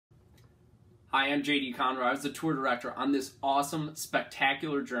Hi, I'm JD Conroy. I was the tour director on this awesome,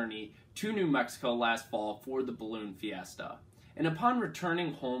 spectacular journey to New Mexico last fall for the Balloon Fiesta. And upon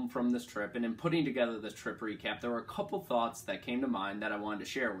returning home from this trip and in putting together this trip recap, there were a couple thoughts that came to mind that I wanted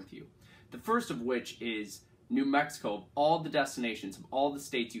to share with you. The first of which is New Mexico. Of all the destinations, of all the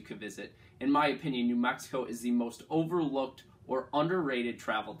states you could visit, in my opinion, New Mexico is the most overlooked or underrated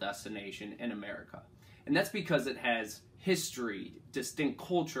travel destination in America. And that's because it has history, distinct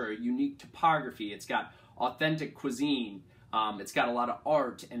culture, unique topography. It's got authentic cuisine. It's got a lot of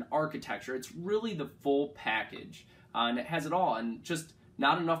art and architecture. It's really the full package, and it has it all. And just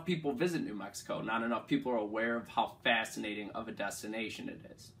not enough people visit New Mexico. Not enough people are aware of how fascinating of a destination it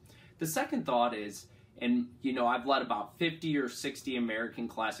is. The second thought is, and I've led about 50 or 60 American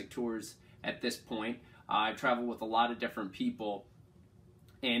classic tours at this point. I travel with a lot of different people,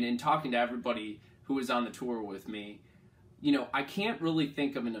 and in talking to everybody who was on the tour with me, I can't really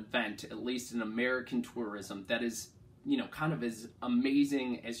think of an event, at least in American tourism, that is, kind of as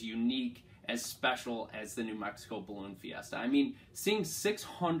amazing, as unique, as special as the New Mexico Balloon Fiesta. I mean, seeing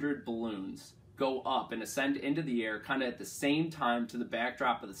 600 balloons go up and ascend into the air kind of at the same time to the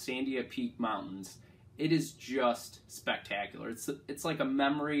backdrop of the Sandia Peak Mountains, it is just spectacular. It's like a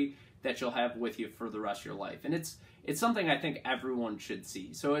memory that you'll have with you for the rest of your life. And it's something I think everyone should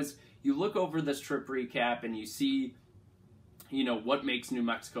see. So as you look over this trip recap and you see what makes New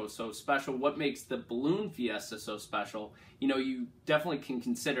Mexico so special, what makes the Balloon Fiesta so special, you definitely can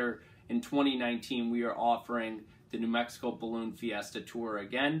consider in 2019 we are offering the New Mexico Balloon Fiesta tour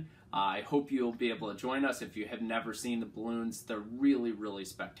again. I hope you'll be able to join us if you have never seen the balloons. They're really, really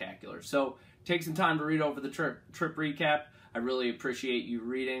spectacular. So take some time to read over the trip recap. I really appreciate you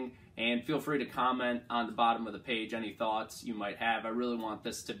reading, and feel free to comment on the bottom of the page any thoughts you might have. I really want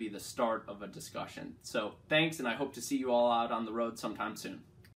this to be the start of a discussion. So thanks, and I hope to see you all out on the road sometime soon.